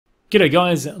G'day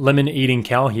guys, Lemon Eating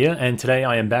Cow here, and today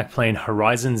I am back playing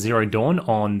Horizon Zero Dawn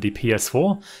on the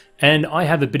PS4, and I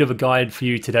have a bit of a guide for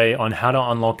you today on how to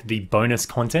unlock the bonus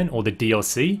content or the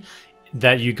DLC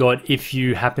that you got if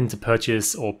you happen to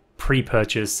purchase or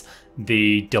pre-purchase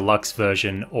the deluxe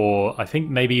version, or I think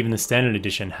maybe even the standard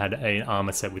edition had an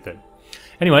armor set with it.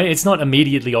 Anyway, it's not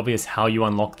immediately obvious how you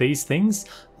unlock these things,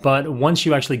 but once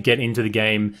you actually get into the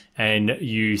game and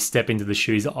you step into the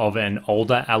shoes of an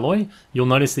older alloy, you'll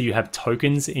notice that you have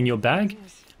tokens in your bag.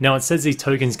 Now it says these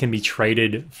tokens can be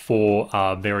traded for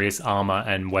various armor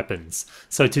and weapons.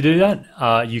 So to do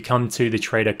that, you come to the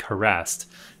trader Karast.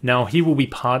 Now he will be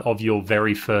part of your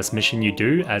very first mission you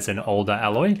do as an older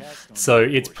alloy, so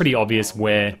it's pretty obvious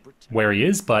where he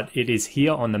is, but it is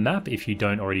here on the map if you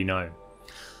don't already know.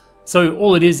 So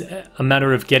all it is a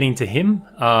matter of getting to him,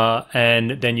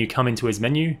 and then you come into his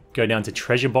menu, go down to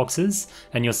treasure boxes,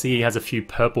 and you'll see he has a few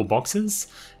purple boxes,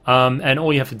 and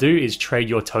all you have to do is trade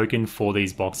your token for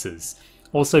these boxes.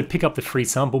 Also pick up the free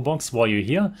sample box while you're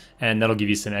here, and that'll give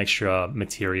you some extra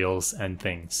materials and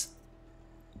things.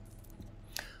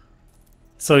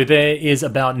 So there is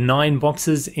about 9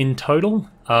 boxes in total,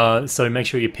 so make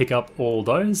sure you pick up all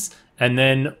those. And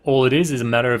then all it is a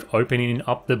matter of opening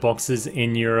up the boxes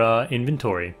in your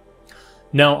inventory.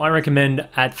 Now I recommend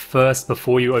at first,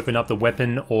 before you open up the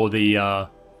weapon or the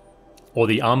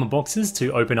armor boxes,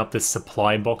 to open up the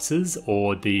supply boxes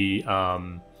or the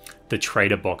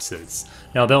trader boxes.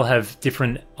 Now they'll have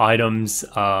different items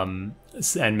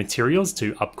and materials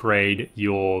to upgrade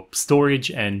your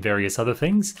storage and various other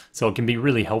things. So it can be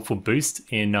really helpful boost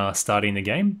in starting the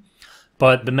game.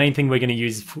 But the main thing we're going to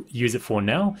use it for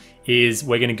now is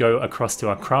we're going to go across to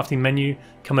our crafting menu,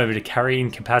 come over to carrying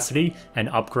capacity, and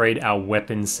upgrade our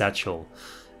weapon satchel.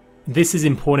 This is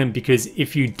important because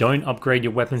if you don't upgrade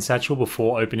your weapon satchel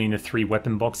before opening the 3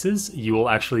 weapon boxes, you will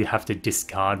actually have to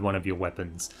discard one of your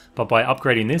weapons. But by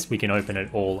upgrading this, we can open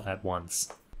it all at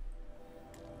once.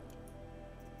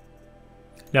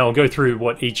 Now I'll go through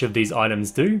what each of these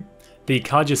items do. The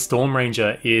Carja Storm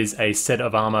Ranger is a set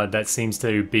of armor that seems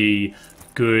to be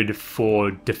good for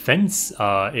defense.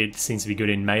 It seems to be good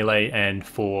in melee and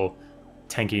for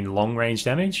tanking long range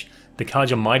damage. The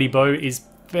Carja Mighty Bow is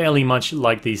fairly much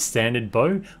like the standard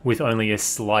bow, with only a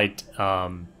slight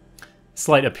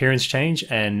appearance change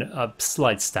and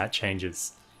slight stat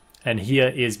changes. And here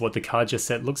is what the Carja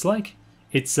set looks like.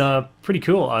 It's pretty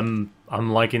cool. I'm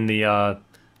liking the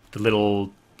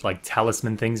little like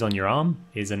talisman things on your arm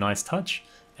is a nice touch,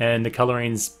 and the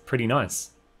coloring's pretty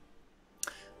nice.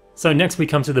 So next we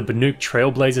come to the Banuk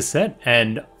Trailblazer set,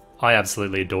 and I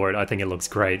absolutely adore it. I think it looks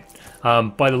great.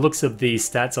 By the looks of the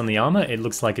stats on the armor, it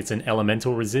looks like it's an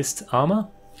elemental resist armor.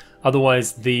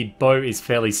 Otherwise the bow is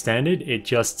fairly standard. It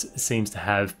just seems to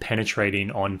have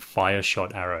penetrating on fire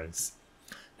shot arrows.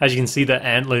 As you can see, the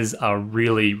antlers are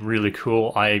really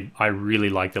cool. I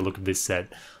really like the look of this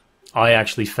set. I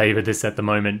actually favor this at the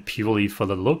moment purely for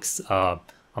the looks. I'm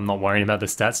not worrying about the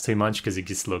stats too much because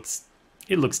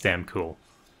it looks damn cool.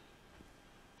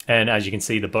 And as you can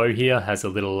see, the bow here has a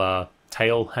little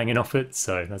tail hanging off it,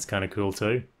 so that's kind of cool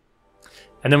too.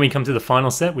 And then we come to the final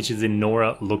set, which is the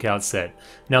Nora Lookout set.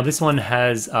 Now this one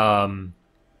has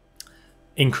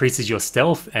increases your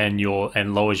stealth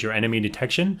and lowers your enemy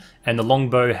detection, and the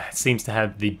longbow seems to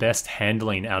have the best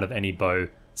handling out of any bow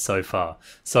so far.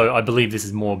 So I believe this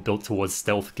is more built towards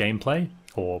stealth gameplay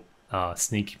or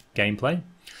sneak gameplay.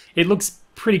 It looks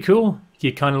pretty cool.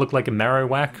 You kind of look like a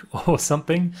Marowak or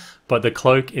something, but the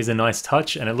cloak is a nice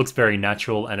touch and it looks very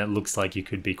natural, and it looks like you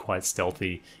could be quite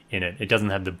stealthy in it. It doesn't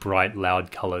have the bright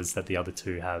loud colors that the other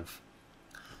two have.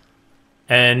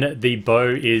 And the bow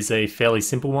is a fairly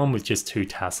simple one with just 2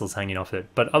 tassels hanging off it,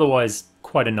 but otherwise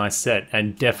quite a nice set,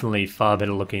 and definitely far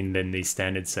better looking than the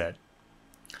standard set.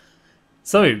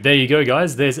 So there you go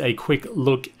guys, there's a quick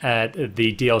look at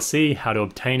the DLC, how to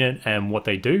obtain it and what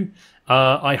they do.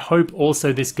 I hope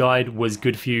also this guide was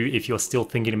good for you if you're still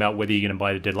thinking about whether you're going to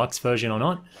buy the deluxe version or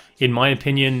not. In my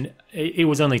opinion, it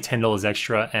was only $10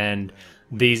 extra and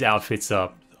these outfits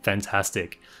are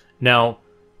fantastic. Now,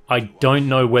 I don't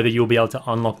know whether you'll be able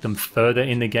to unlock them further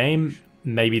in the game.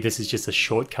 Maybe this is just a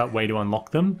shortcut way to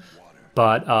unlock them,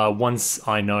 but once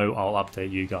I know, I'll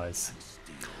update you guys.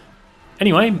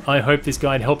 Anyway, I hope this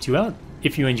guide helped you out.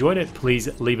 If you enjoyed it, please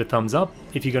leave a thumbs up.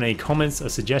 If you've got any comments or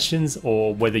suggestions,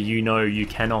 or whether you know you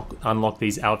cannot unlock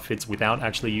these outfits without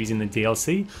actually using the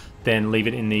DLC, then leave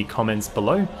it in the comments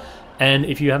below. And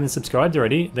if you haven't subscribed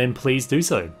already, then please do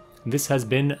so. This has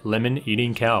been Lemon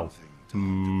Eating Cow.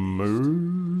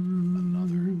 Moo.